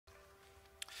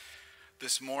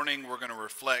This morning we're going to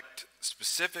reflect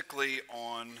specifically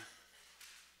on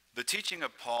the teaching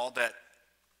of Paul that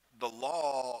the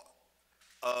law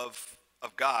of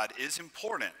God is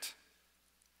important,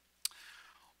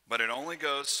 but it only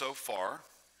goes so far.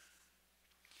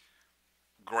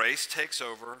 Grace takes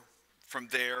over. From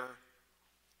there,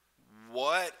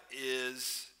 what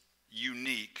is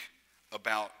unique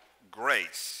about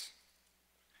grace?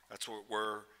 That's what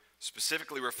we're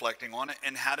specifically reflecting on,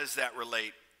 and how does that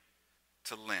relate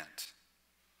to Lent?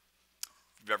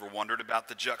 If you've ever wondered about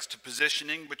the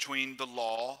juxtapositioning between the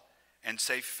law and,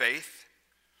 say, faith,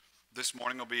 this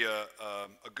morning will be a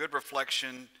good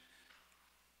reflection,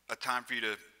 a time for you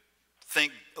to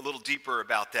think a little deeper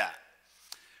about that.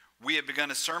 We have begun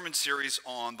a sermon series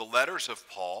on the letters of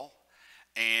Paul,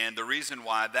 and the reason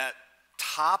why that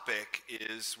topic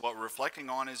is what we're reflecting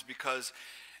on is because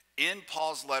in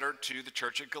Paul's letter to the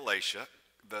church at Galatia,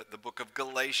 the book of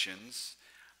Galatians,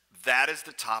 that is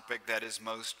the topic that is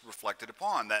most reflected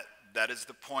upon. That is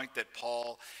the point that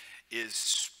Paul is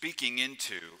speaking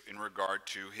into in regard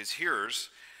to his hearers,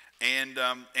 and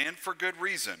for good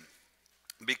reason,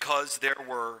 because there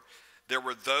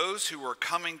were those who were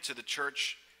coming to the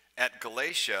church at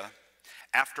Galatia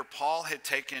after Paul had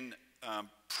taken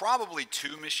probably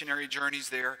 2 missionary journeys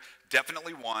there,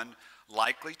 definitely 1,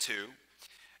 likely 2,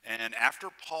 and after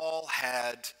Paul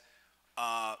had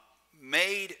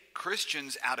made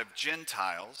Christians out of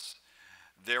Gentiles,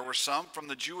 there were some from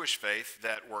the Jewish faith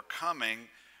that were coming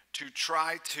to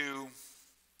try to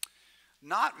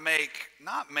not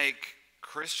make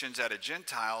Christians out of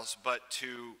Gentiles, but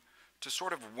to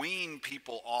sort of wean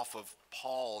people off of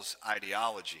Paul's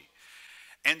ideology.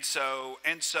 And so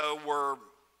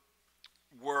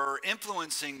we're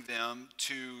influencing them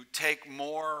to take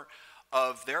more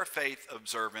of their faith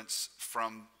observance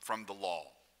from the law.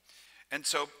 And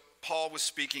so Paul was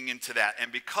speaking into that.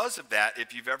 And because of that,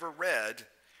 if you've ever read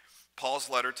Paul's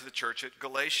letter to the church at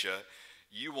Galatia,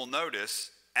 you will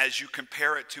notice, as you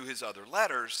compare it to his other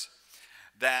letters,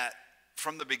 that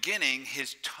from the beginning,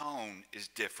 his tone is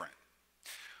different.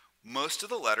 Most of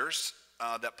the letters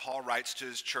that Paul writes to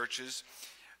his churches,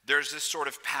 there's this sort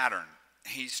of pattern.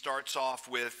 He starts off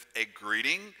with a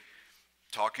greeting,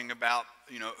 talking about,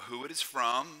 who it is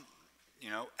from,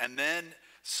 and then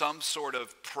some sort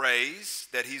of praise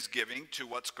that he's giving to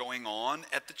what's going on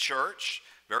at the church,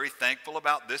 very thankful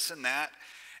about this and that,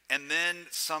 and then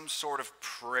some sort of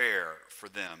prayer for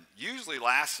them. Usually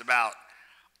lasts about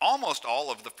almost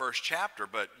all of the first chapter,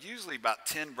 but usually about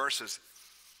 10 verses.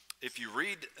 If you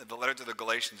read the letter to the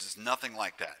Galatians, it's nothing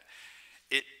like that.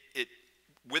 It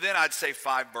within, I'd say,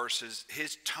 5 verses,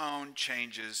 his tone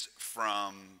changes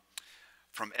from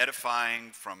edifying,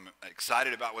 from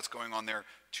excited about what's going on there,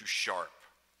 to sharp.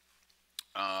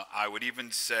 I would even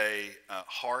say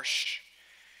harsh.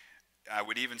 I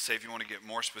would even say, if you want to get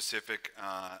more specific,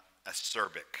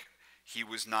 acerbic. He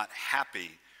was not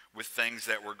happy with things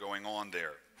that were going on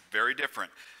there. Very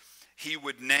different. He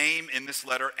would name in this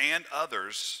letter and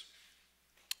others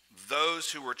those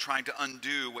who were trying to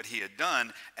undo what he had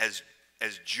done as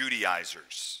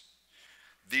Judaizers.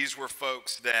 These were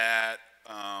folks that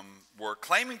were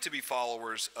claiming to be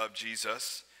followers of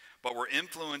Jesus, but were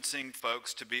influencing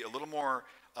folks to be a little more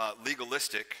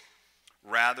legalistic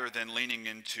rather than leaning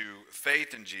into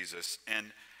faith in Jesus.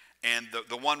 And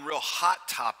the one real hot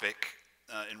topic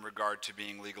in regard to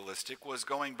being legalistic was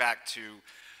going back to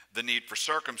the need for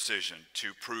circumcision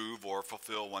to prove or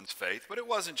fulfill one's faith. But it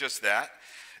wasn't just that.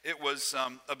 It was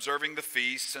observing the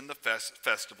feasts and the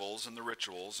festivals and the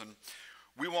rituals. And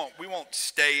we won't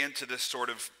stay into this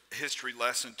sort of history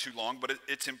lesson too long, but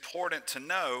it's important to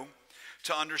know,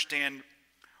 to understand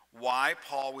why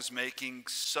Paul was making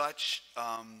such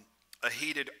a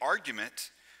heated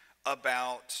argument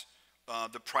about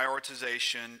the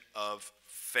prioritization of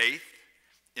faith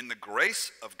in the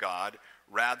grace of God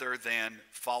rather than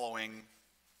following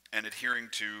and adhering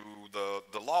to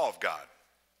the law of God.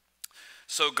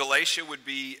 So Galatia would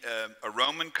be a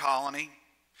Roman colony,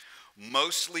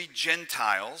 mostly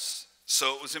Gentiles,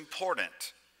 so it was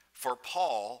important for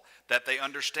Paul that they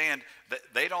understand that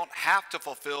they don't have to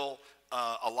fulfill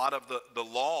a lot of the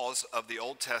laws of the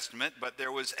Old Testament, but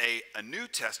there was a New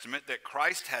Testament that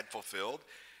Christ had fulfilled,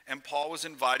 and Paul was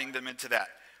inviting them into that.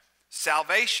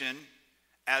 Salvation,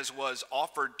 as was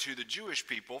offered to the Jewish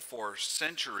people for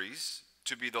centuries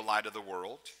to be the light of the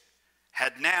world,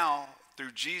 had now,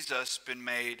 through Jesus, been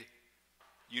made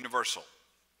universal.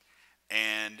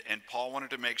 And Paul wanted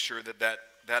to make sure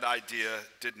that idea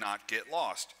did not get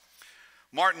lost.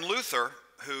 Martin Luther,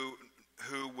 who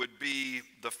would be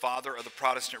the father of the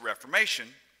Protestant Reformation,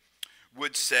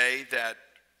 would say that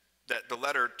the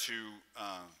letter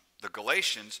to The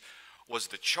Galatians was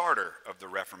the charter of the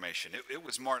Reformation. It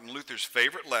was Martin Luther's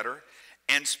favorite letter,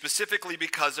 and specifically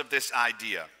because of this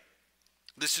idea.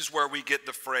 This is where we get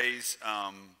the phrase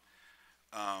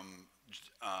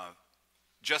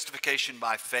justification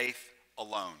by faith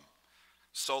alone,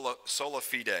 sola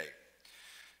fide.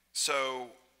 So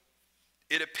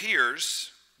it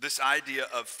appears, this idea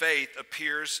of faith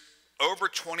appears over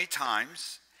 20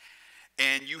 times,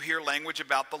 and you hear language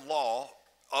about the law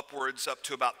upwards up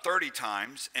to about 30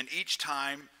 times, and each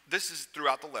time, this is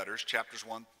throughout the letters, chapter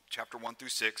 1 through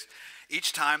 6,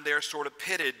 each time they're sort of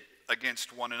pitted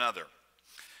against one another.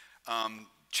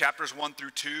 Chapters 1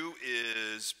 through 2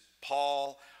 is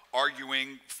Paul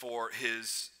arguing for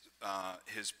his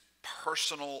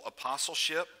personal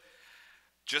apostleship.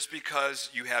 Just because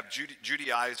you have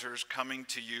Judaizers coming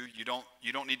to you, you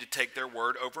don't need to take their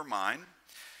word over mine.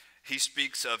 He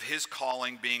speaks of his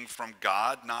calling being from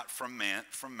God, not from man.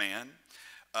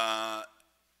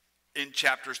 In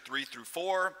chapters 3 through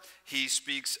 4, he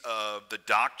speaks of the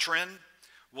doctrine,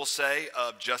 we'll say,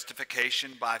 of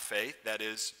justification by faith. That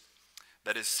is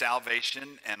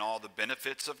salvation and all the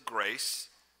benefits of grace,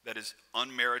 that is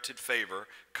unmerited favor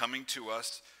coming to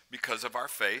us because of our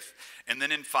faith. And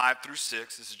then in 5 through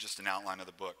 6, this is just an outline of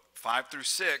the book. 5 through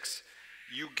 6,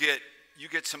 you get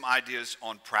some ideas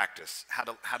on practice,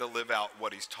 how to live out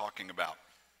what he's talking about.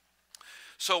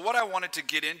 So what I wanted to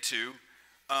get into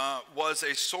was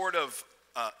a sort of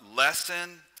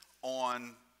lesson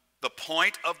on the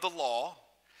point of the law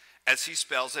as he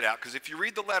spells it out. Because if you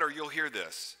read the letter, you'll hear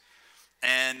this.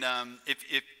 And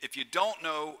if you don't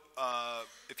know,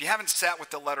 if you haven't sat with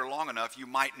the letter long enough, you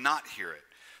might not hear it.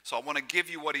 So I want to give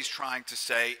you what he's trying to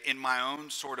say in my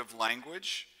own sort of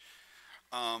language.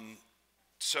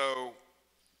 So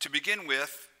to begin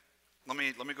with, let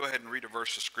me go ahead and read a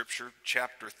verse of scripture.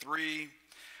 Chapter 3,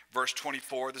 verse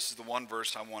 24. This is the one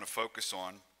verse I want to focus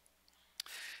on.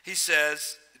 He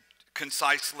says,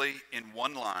 concisely in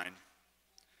one line,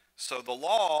 so the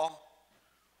law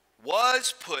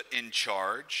was put in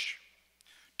charge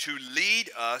to lead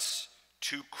us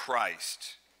to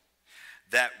Christ,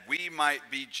 that we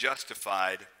might be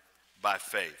justified by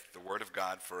faith. The word of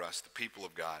God for us, the people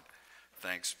of God.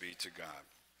 Thanks be to God.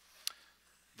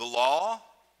 The law,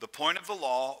 the point of the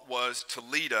law was to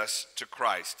lead us to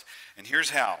Christ. And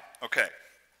here's how. Okay,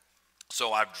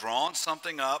 so I've drawn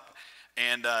something up,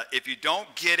 and if you don't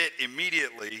get it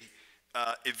immediately,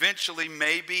 eventually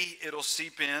maybe it'll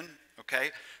seep in.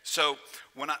 Okay, so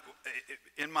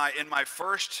in my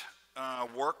first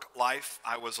work life,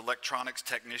 I was electronics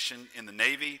technician in the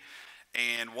Navy,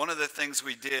 and one of the things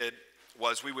we did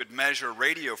was we would measure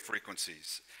radio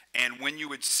frequencies. And when you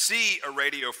would see a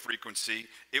radio frequency,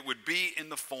 it would be in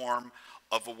the form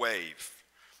of a wave.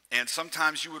 And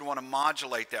sometimes you would want to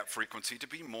modulate that frequency to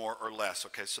be more or less.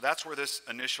 Okay, so that's where this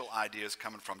initial idea is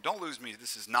coming from. Don't lose me.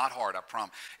 This is not hard, I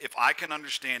promise. If I can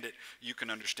understand it, you can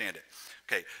understand it.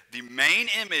 Okay, the main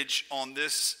image on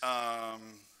this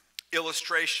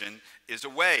illustration is a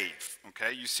wave.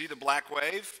 Okay, you see the black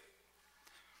wave?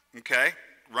 Okay,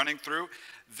 running through.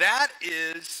 That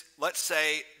is, let's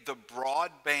say, the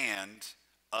broad band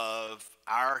of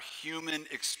our human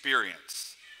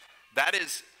experience. That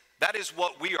is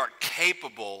what we are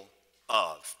capable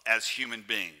of as human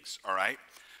beings, all right?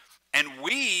 And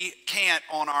we can't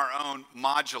on our own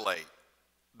modulate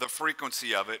the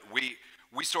frequency of it. We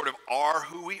sort of are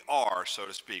who we are, so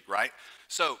to speak, right?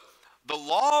 So the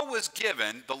law was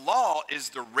given. The law is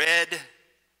the red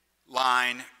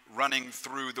line running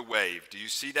through the wave. Do you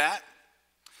see that?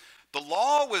 The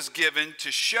law was given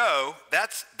to show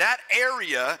that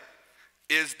area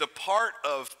is the part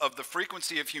of the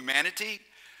frequency of humanity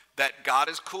that God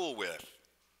is cool with,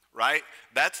 right?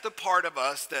 That's the part of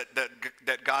us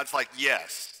that God's like,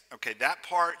 yes. Okay, that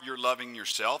part, you're loving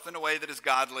yourself in a way that is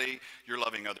godly. You're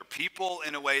loving other people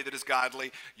in a way that is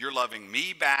godly. You're loving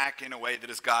me back in a way that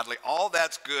is godly. All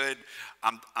that's good.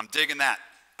 I'm digging that.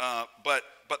 But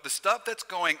the stuff that's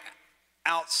going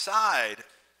outside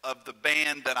of the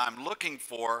band that I'm looking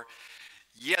for,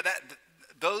 yeah,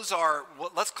 those are,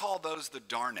 let's call those the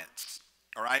darnets.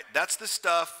 All right, that's the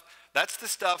stuff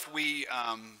we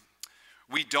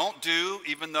don't do,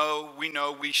 even though we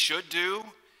know we should do,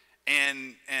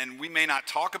 and we may not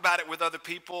talk about it with other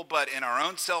people, but in our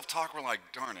own self-talk, we're like,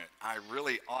 darn it, I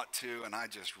really ought to, and I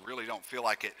just really don't feel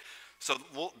like it. So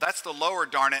that's the lower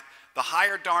darnet. The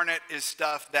higher darnet is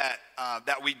stuff that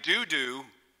we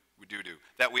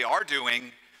are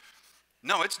doing.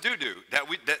 No, it's do that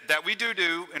we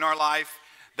do in our life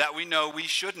that we know we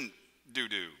shouldn't do.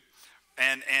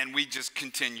 And we just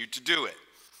continue to do it.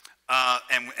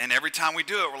 And every time we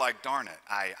do it, we're like, darn it,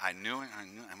 I knew it.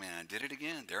 I did it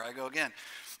again. There I go again.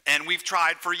 And we've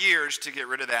tried for years to get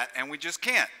rid of that, and we just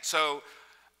can't. So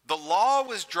the law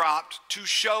was dropped to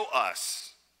show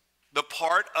us the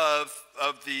part of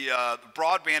the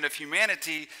broadband of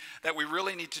humanity that we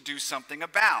really need to do something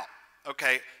about.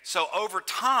 Okay, so over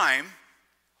time,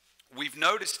 we've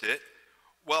noticed it.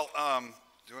 Well,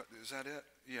 is that it?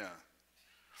 Yeah.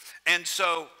 And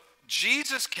so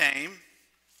Jesus came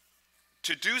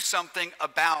to do something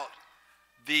about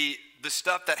the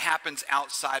stuff that happens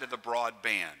outside of the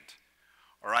broadband.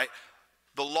 All right?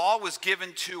 The law was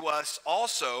given to us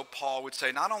also, Paul would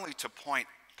say, not only to point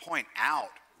out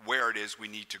where it is we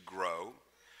need to grow,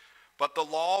 but the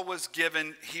law was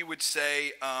given, he would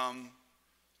say,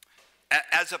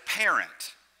 as a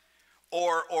parent,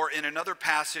 or in another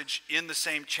passage in the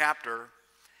same chapter,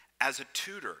 as a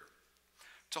tutor,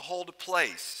 to hold a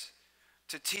place,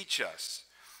 to teach us.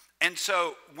 And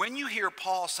so when you hear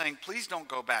Paul saying, please don't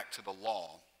go back to the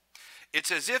law, it's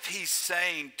as if he's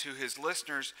saying to his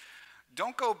listeners,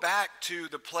 don't go back to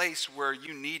the place where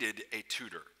you needed a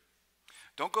tutor.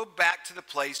 Don't go back to the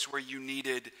place where you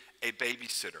needed a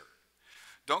babysitter.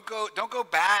 Don't go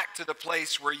back to the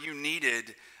place where you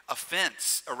needed a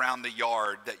fence around the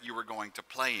yard that you were going to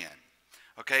play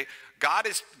in. Okay? God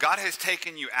has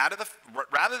taken you out of the,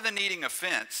 rather than needing a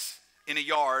fence in a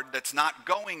yard that's not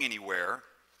going anywhere,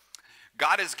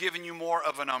 God has given you more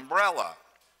of an umbrella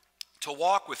to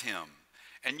walk with him.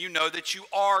 And you know that you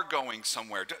are going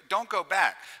somewhere. Don't go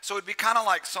back. So it'd be kind of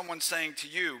like someone saying to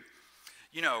you,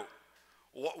 you know,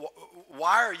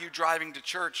 why are you driving to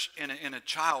church in a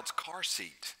child's car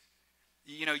seat?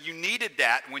 You know, you needed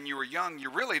that when you were young. You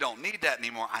really don't need that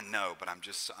anymore. I know, but I'm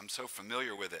so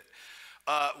familiar with it.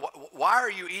 Why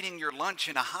are you eating your lunch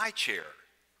in a high chair?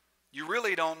 You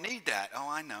really don't need that. Oh,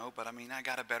 I know, but I mean, I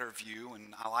got a better view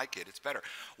and I like it. It's better.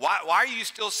 Why are you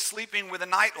still sleeping with a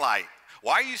nightlight?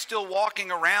 Why are you still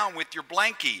walking around with your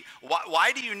blankie?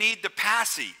 Why do you need the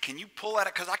passy? Can you pull that?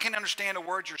 Because I can't understand a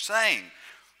word you're saying.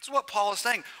 This is what Paul is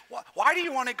saying. Why do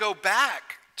you want to go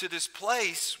back to this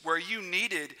place where you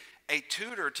needed a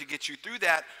tutor to get you through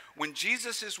that when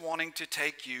Jesus is wanting to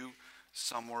take you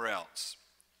somewhere else?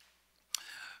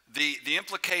 The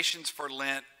implications for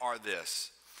Lent are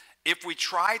this. If we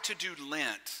try to do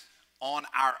Lent on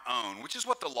our own, which is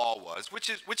what the law was, which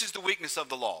is the weakness of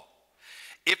the law.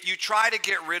 If you try to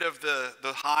get rid of the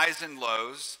highs and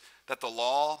lows that the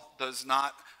law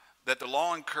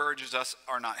encourages us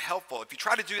are not helpful, if you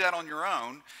try to do that on your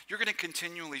own, you're going to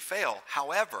continually fail.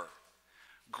 However,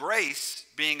 grace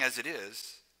being as it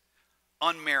is,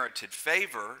 unmerited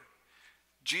favor,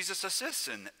 Jesus assists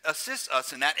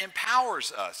us in that,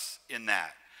 empowers us in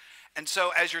that. And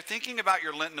so as you're thinking about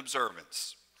your Lenten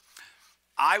observance,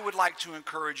 I would like to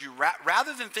encourage you,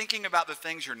 rather than thinking about the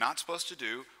things you're not supposed to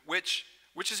do, which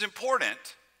is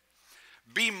important,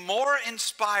 be more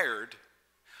inspired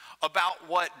about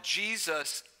what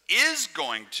Jesus is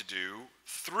going to do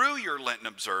through your Lenten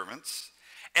observance,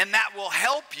 and that will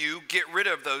help you get rid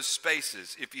of those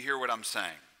spaces, if you hear what I'm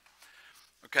saying.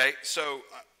 Okay, so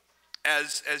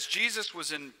as Jesus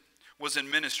was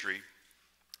in ministry,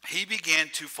 he began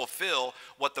to fulfill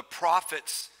what the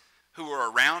prophets who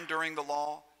were around during the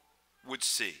law would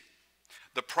see.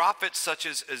 The prophets such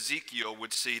as Ezekiel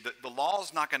would see that the law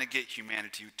is not going to get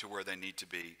humanity to where they need to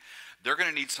be. They're going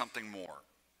to need something more.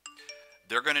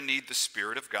 They're going to need the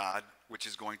Spirit of God, which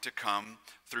is going to come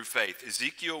through faith.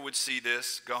 Ezekiel would see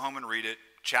this. Go home and read it.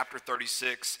 Chapter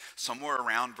 36, somewhere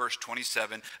around verse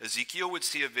 27. Ezekiel would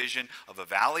see a vision of a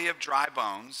valley of dry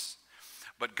bones,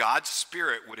 but God's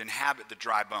Spirit would inhabit the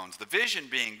dry bones. The vision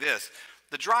being this: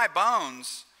 the dry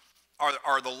bones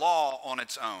are the law on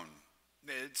its own.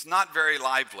 It's not very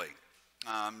lively.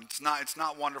 It's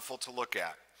not wonderful to look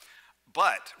at.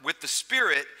 But with the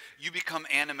Spirit, you become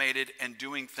animated and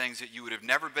doing things that you would have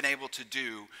never been able to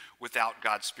do without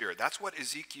God's Spirit. That's what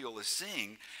Ezekiel is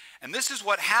seeing. And this is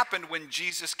what happened when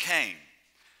Jesus came.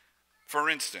 For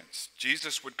instance,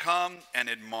 Jesus would come, and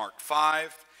in Mark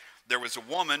 5, there was a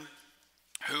woman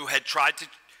who had tried to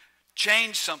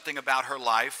change something about her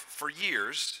life for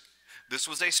years. This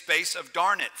was a space of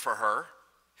darn it for her,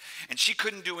 and she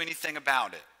couldn't do anything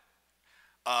about it.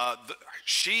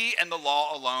 She and the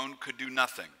law alone could do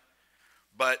nothing.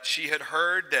 But she had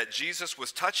heard that Jesus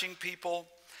was touching people,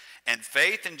 and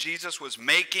faith in Jesus was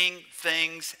making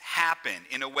things happen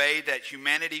in a way that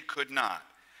humanity could not.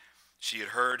 She had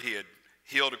heard he had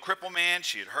healed a crippled man.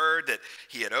 She had heard that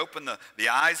he had opened the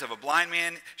eyes of a blind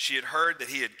man. She had heard that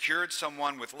he had cured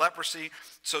someone with leprosy.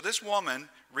 So this woman,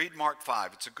 read Mark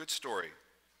 5, it's a good story,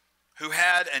 who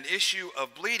had an issue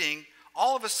of bleeding,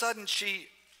 all of a sudden she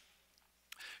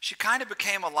she kind of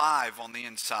became alive on the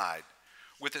inside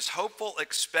with this hopeful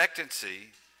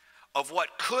expectancy of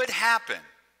what could happen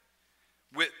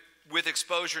with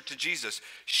exposure to Jesus.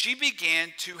 She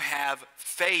began to have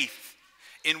faith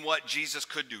in what Jesus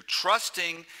could do,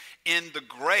 trusting in the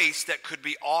grace that could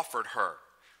be offered her.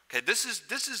 Okay, this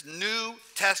is New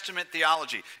Testament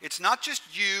theology. It's not just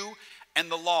you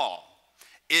and the law.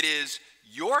 It is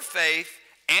your faith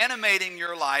animating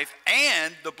your life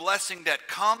and the blessing that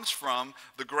comes from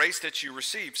the grace that you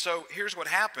receive. So here's what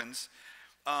happens.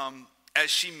 As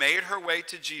she made her way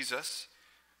to Jesus,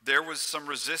 there was some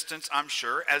resistance, I'm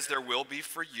sure, as there will be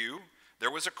for you. There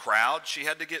was a crowd. She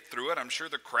had to get through it. I'm sure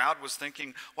the crowd was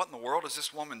thinking, what in the world is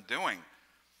this woman doing?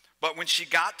 But when she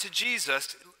got to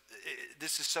Jesus,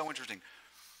 this is so interesting.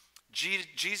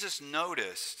 Jesus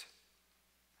noticed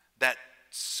that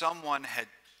someone had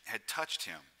touched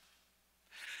him.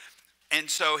 And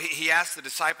so he asked the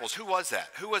disciples, who was that?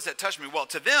 Who was that touched me? Well,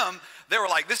 to them, they were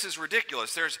like, this is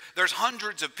ridiculous. There's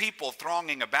hundreds of people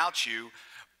thronging about you.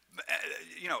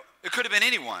 You know, it could have been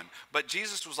anyone. But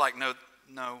Jesus was like, no,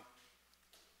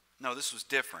 this was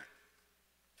different.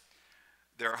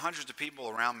 There are hundreds of people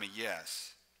around me,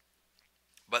 yes.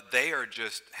 But they are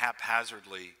just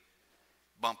haphazardly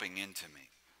bumping into me.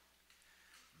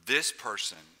 This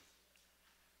person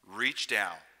reached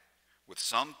out with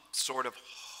some sort of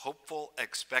hopeful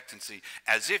expectancy,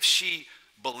 as if she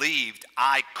believed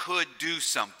I could do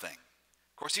something.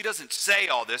 Of course, he doesn't say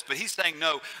all this, but he's saying,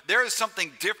 no, there is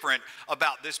something different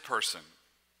about this person.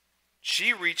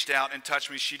 She reached out and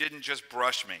touched me. She didn't just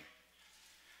brush me.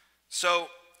 So,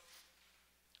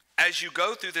 as you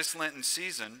go through this Lenten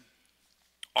season,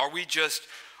 are we just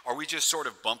sort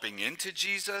of bumping into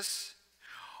Jesus?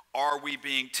 Are we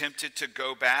being tempted to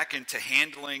go back into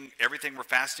handling everything we're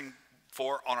fasting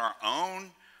for on our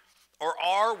own? Or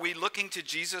are we looking to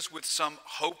Jesus with some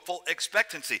hopeful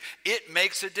expectancy? It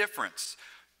makes a difference.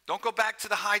 Don't go back to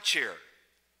the high chair.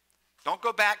 Don't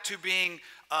go back to being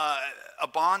a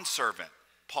bondservant,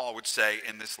 Paul would say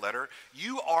in this letter.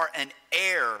 You are an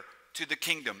heir to the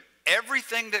kingdom.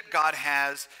 Everything that God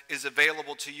has is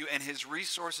available to you, and his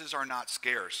resources are not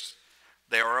scarce.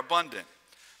 They are abundant.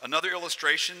 Another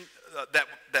illustration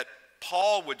that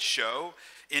Paul would show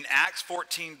in Acts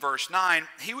 14, verse 9,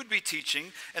 he would be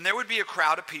teaching, and there would be a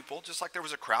crowd of people, just like there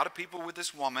was a crowd of people with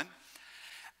this woman.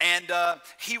 And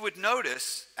he would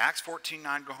notice, Acts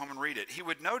 14:9, go home and read it. He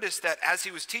would notice that as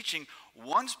he was teaching,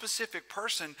 one specific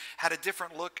person had a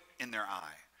different look in their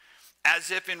eye.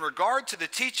 As if in regard to the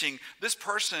teaching, this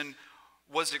person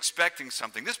was expecting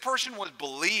something. This person was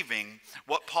believing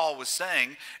what Paul was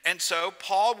saying. And so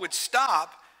Paul would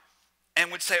stop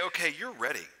and would say, okay, you're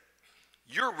ready.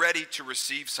 You're ready to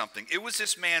receive something. It was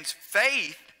this man's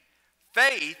faith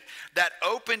that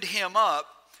opened him up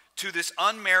to this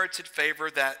unmerited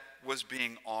favor that was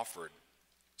being offered.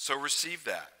 So receive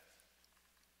that.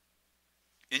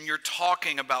 In your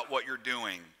talking about what you're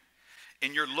doing,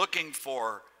 in your looking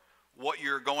for what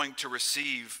you're going to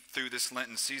receive through this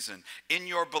Lenten season, in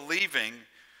your believing,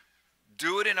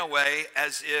 do it in a way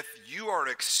as if you are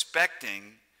expecting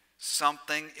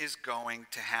something is going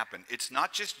to happen. It's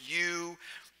not just you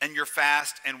and your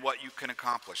fast and what you can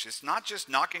accomplish. It's not just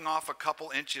knocking off a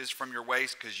couple inches from your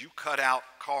waist because you cut out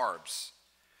carbs.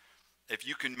 If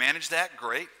you can manage that,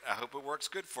 great. I hope it works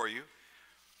good for you.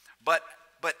 But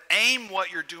aim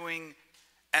what you're doing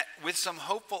with some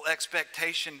hopeful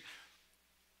expectation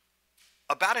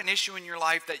about an issue in your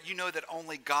life that you know that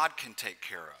only God can take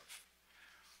care of.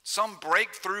 Some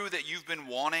breakthrough that you've been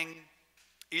wanting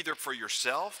either for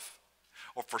yourself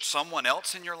or for someone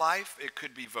else in your life. It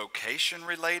could be vocation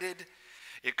related.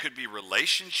 It could be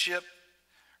relationship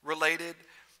related.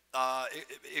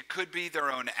 It could be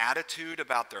their own attitude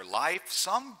about their life.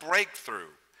 Some breakthrough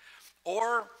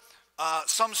or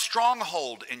some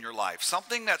stronghold in your life.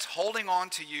 Something that's holding on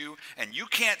to you and you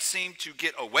can't seem to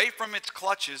get away from its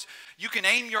clutches. You can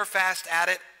aim your fast at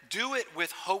it. Do it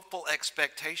with hopeful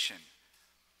expectation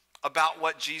about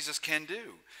what Jesus can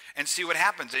do and see what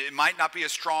happens. It might not be a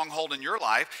stronghold in your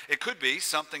life. It could be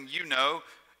something you know,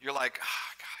 you're like, God,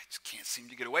 I just can't seem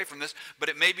to get away from this. But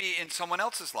it may be in someone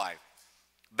else's life.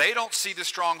 They don't see the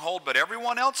stronghold, but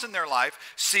everyone else in their life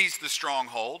sees the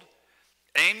stronghold.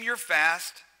 Aim your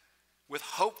fast with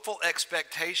hopeful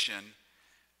expectation,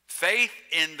 faith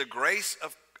in the grace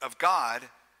of God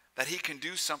that he can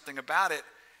do something about it,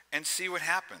 and see what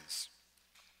happens.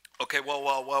 Okay, well,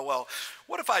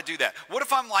 what if I do that? What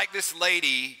if I'm like this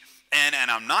lady And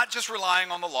I'm not just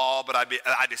relying on the law, but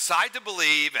I decide to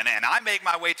believe, and I make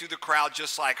my way through the crowd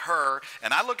just like her,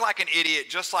 and I look like an idiot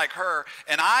just like her,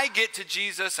 and I get to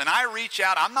Jesus, and I reach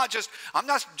out. I'm not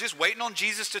just waiting on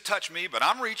Jesus to touch me, but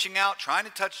I'm reaching out, trying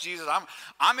to touch Jesus.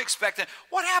 I'm expecting.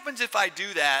 What happens if I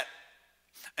do that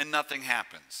and nothing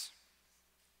happens?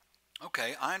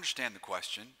 Okay, I understand the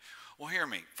question. Well, hear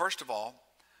me. First of all,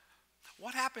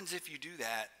 what happens if you do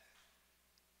that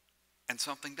and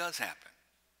something does happen?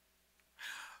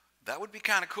 That would be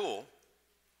kind of cool.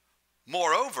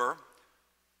 Moreover,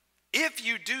 if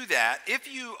you do that,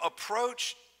 if you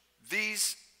approach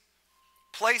these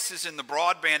places in the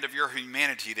broadband of your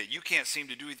humanity that you can't seem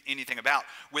to do anything about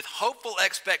with hopeful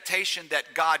expectation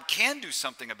that God can do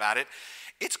something about it,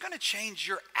 it's going to change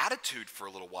your attitude for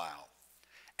a little while.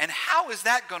 And how is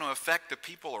that going to affect the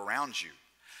people around you?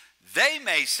 They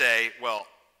may say, well,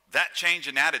 that change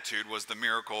in attitude was the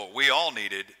miracle we all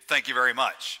needed. Thank you very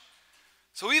much.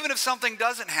 So even if something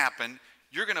doesn't happen,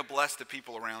 you're going to bless the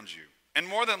people around you. And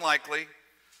more than likely,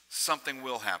 something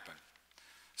will happen.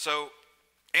 So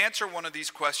answer one of these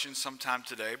questions sometime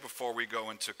today before we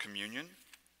go into communion.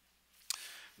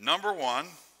 Number one,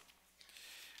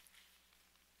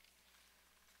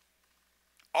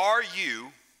 are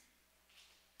you,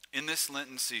 in this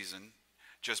Lenten season,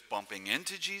 just bumping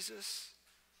into Jesus?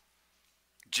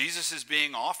 Jesus is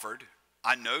being offered.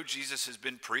 I know Jesus has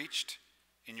been preached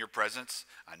in your presence.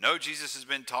 I know Jesus has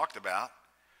been talked about.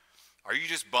 Are you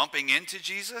just bumping into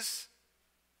Jesus?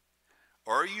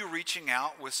 Or are you reaching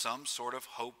out with some sort of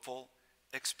hopeful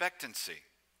expectancy?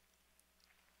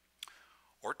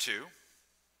 Or two,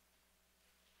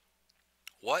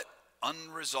 what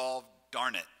unresolved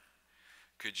darn it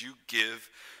could you give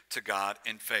to God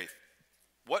in faith?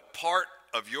 What part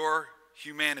of your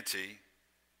humanity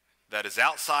that is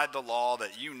outside the law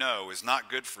that you know is not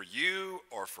good for you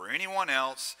or for anyone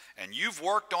else, and you've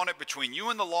worked on it between you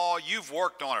and the law, you've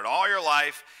worked on it all your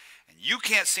life, and you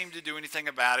can't seem to do anything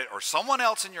about it, or someone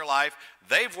else in your life,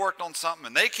 they've worked on something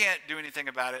and they can't do anything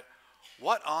about it,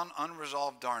 what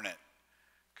unresolved darn it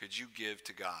could you give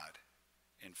to God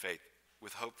in faith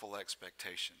with hopeful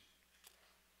expectation?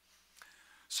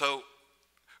 So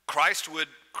Christ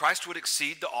would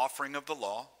exceed the offering of the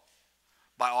law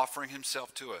by offering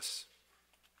himself to us.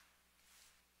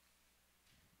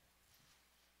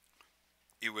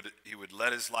 He would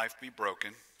let his life be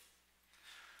broken.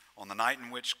 On the night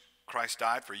in which Christ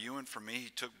died for you and for me, he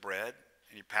took bread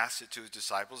and he passed it to his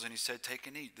disciples and he said, "Take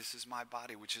and eat. This is my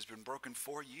body which has been broken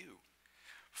for you."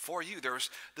 For you.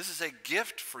 This is a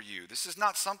gift for you. This is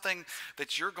not something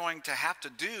that you're going to have to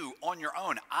do on your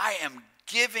own. I am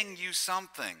giving you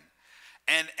something.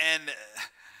 And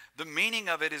the meaning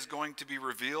of it is going to be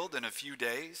revealed in a few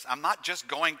days. I'm not just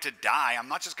going to die. I'm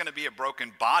not just going to be a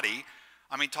broken body.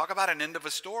 I mean, talk about an end of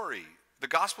a story. The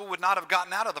gospel would not have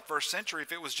gotten out of the first century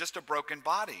if it was just a broken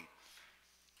body.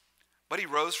 But he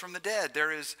rose from the dead.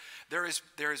 There is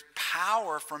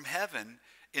power from heaven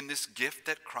in this gift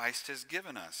that Christ has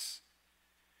given us.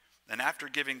 And after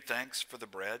giving thanks for the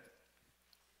bread,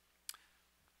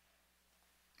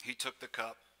 he took the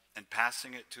cup and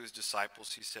passing it to his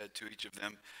disciples, he said to each of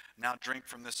them, "Now drink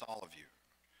from this, all of you.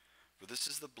 For this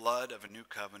is the blood of a new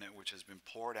covenant which has been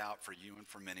poured out for you and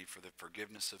for many for the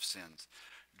forgiveness of sins.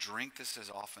 Drink this as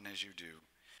often as you do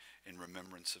in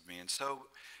remembrance of me." And so,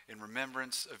 in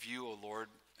remembrance of you, O Lord,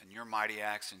 and your mighty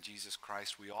acts in Jesus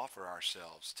Christ, we offer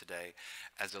ourselves today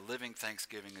as a living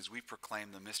thanksgiving as we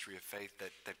proclaim the mystery of faith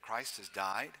that Christ has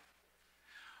died,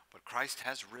 but Christ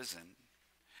has risen,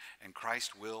 and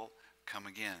Christ will come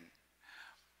again.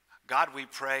 God, we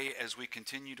pray as we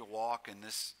continue to walk in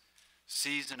this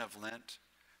season of Lent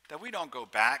that we don't go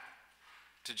back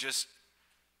to just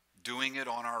doing it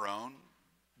on our own,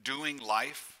 doing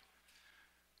life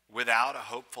without a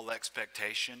hopeful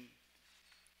expectation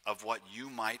of what you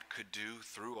could do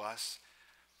through us.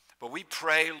 But we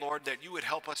pray, Lord, that you would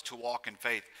help us to walk in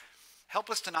faith. Help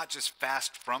us to not just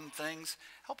fast from things.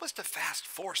 Help us to fast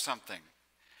for something.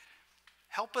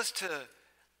 Help us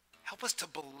to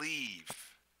believe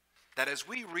that as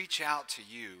we reach out to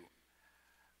you,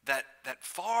 that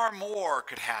far more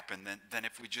could happen than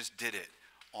if we just did it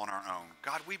on our own.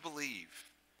 God, we believe.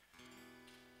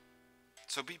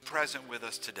 So be present with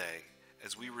us today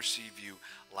as we receive you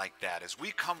like that. As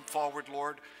we come forward,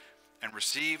 Lord, and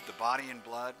receive the body and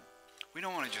blood, we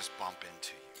don't want to just bump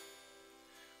into you.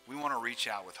 We want to reach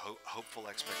out with hopeful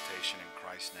expectation in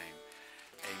Christ's name.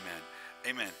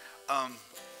 Amen. Amen.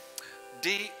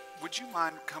 Dee, would you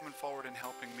mind coming forward and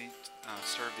helping me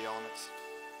serve the elements?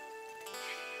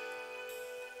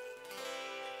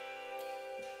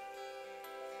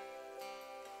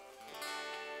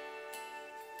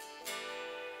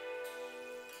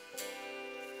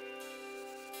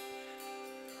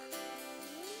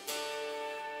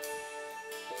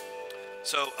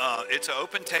 So it's an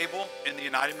open table in the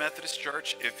United Methodist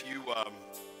Church. If you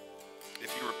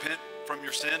repent from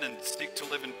your sin and seek to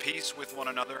live in peace with one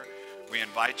another, we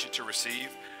invite you to receive.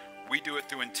 We do it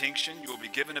through intinction. You will be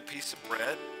given a piece of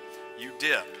bread. You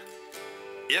dip.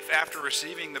 If after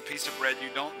receiving the piece of bread you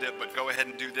don't dip, but go ahead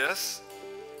and do this,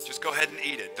 just go ahead and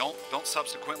eat it. Don't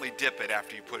subsequently dip it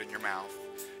after you put it in your mouth.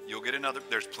 You'll get another.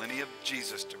 There's plenty of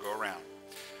Jesus to go around.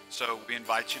 So we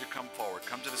invite you to come forward.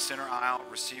 Come to the center aisle,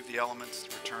 receive the elements,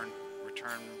 return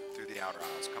through the outer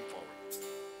aisles. Come forward.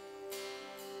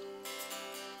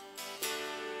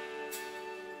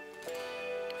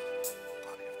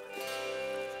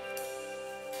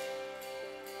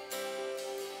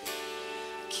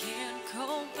 Can't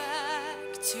go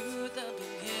back to the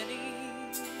beginning.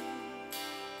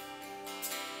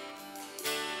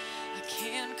 I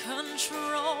can't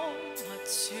control what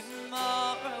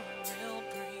tomorrow will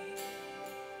bring,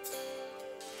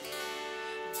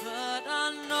 but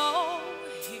I know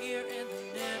here in the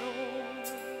middle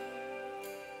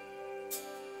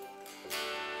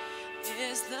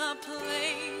is the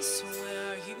place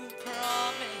where you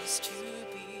promised to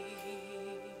be.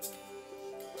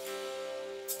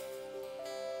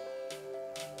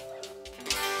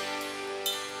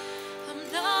 I'm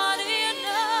not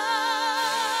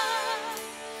enough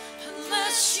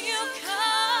unless you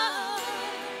come.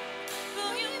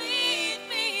 Will you meet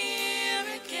me here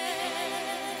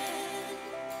again?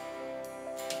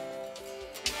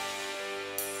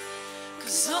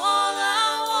 'Cause all I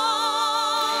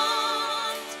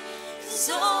want is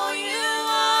all you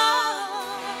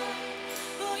are.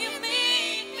 Will you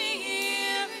meet me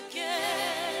here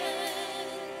again?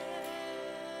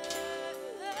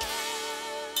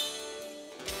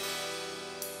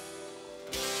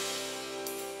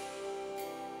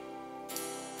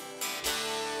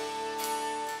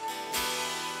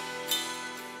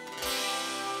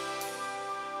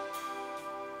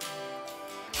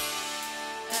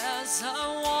 As I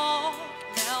walk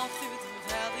now through the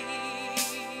valley,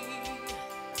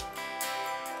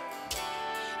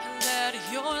 let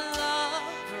your love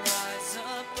rise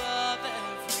above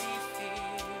every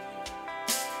fear,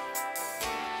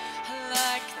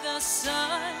 like the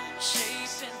sun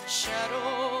chasing the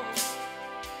shadow.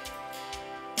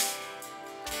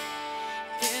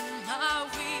 In my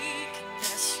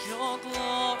weakness, your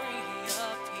glory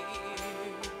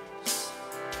appears.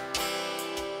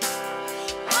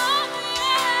 Oh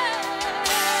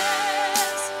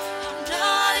yes, I'm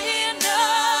not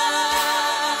enough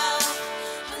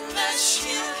unless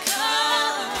you come.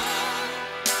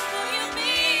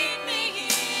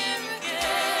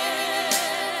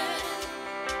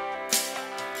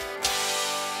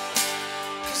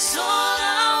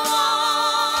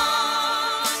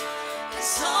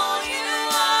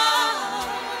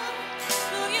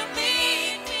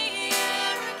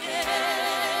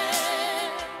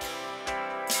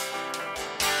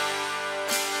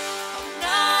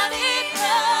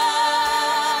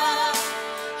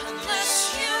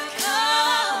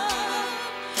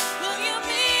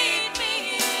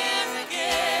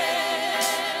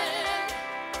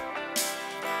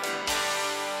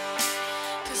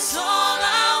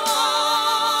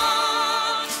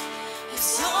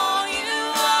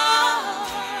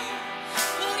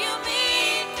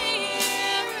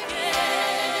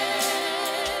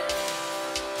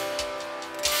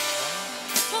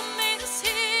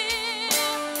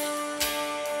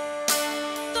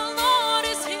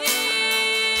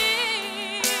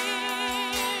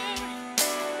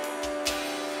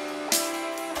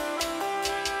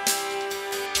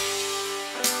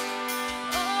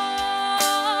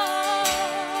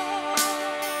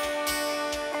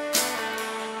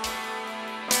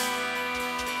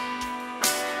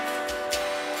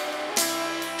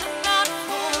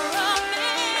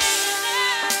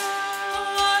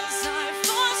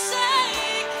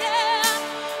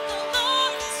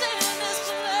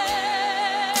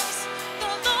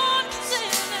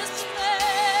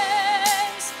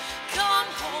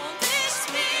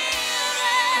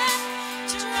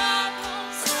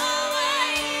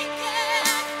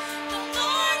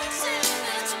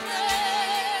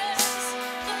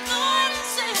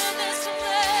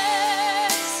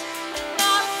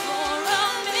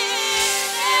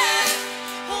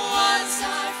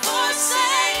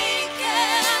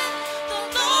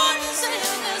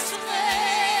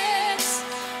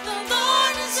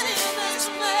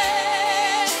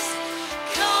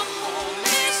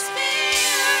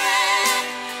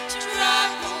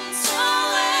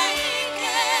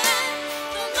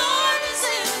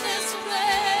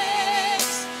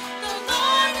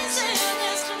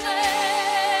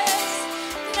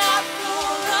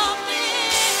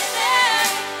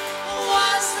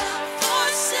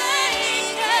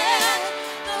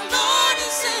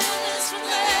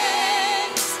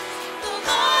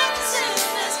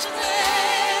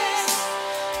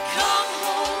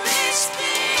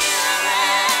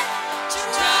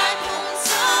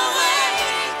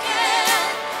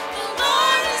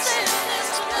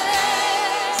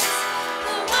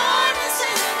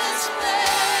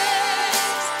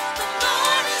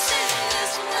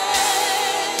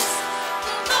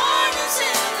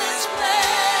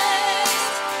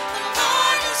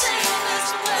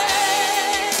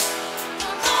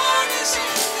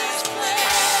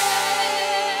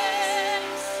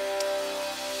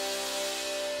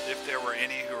 were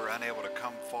any who are unable to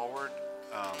come forward,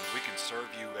 we can serve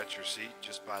you at your seat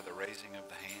just by the raising of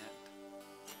the hand.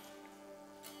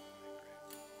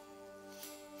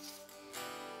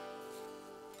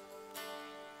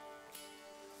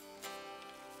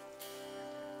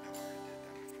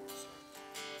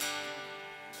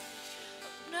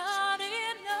 Not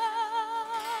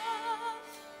enough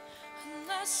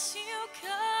unless you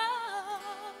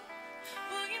come.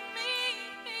 Will you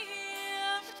meet me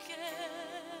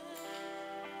again?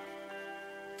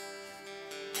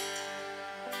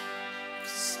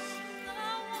 'Cause all I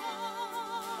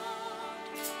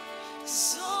want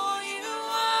is all you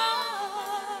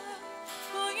are.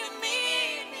 Will you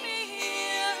meet me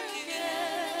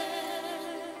again?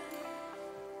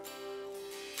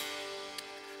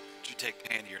 Would you take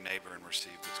the hand of your neighbor and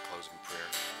receive this closing prayer?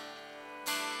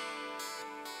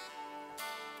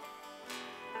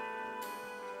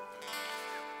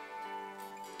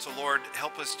 So Lord,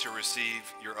 help us to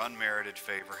receive your unmerited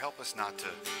favor. Help us not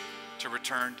to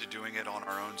return to doing it on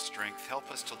our own strength.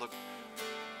 Help us to look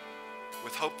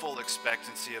with hopeful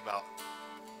expectancy about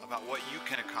what you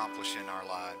can accomplish in our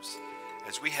lives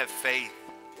as we have faith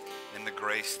in the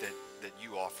grace that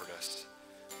you offered us.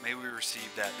 May we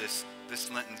receive that this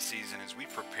Lenten season as we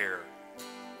prepare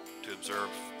to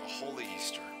observe a holy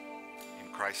Easter.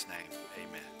 In Christ's name,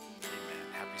 amen.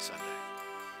 Amen. Happy Sunday.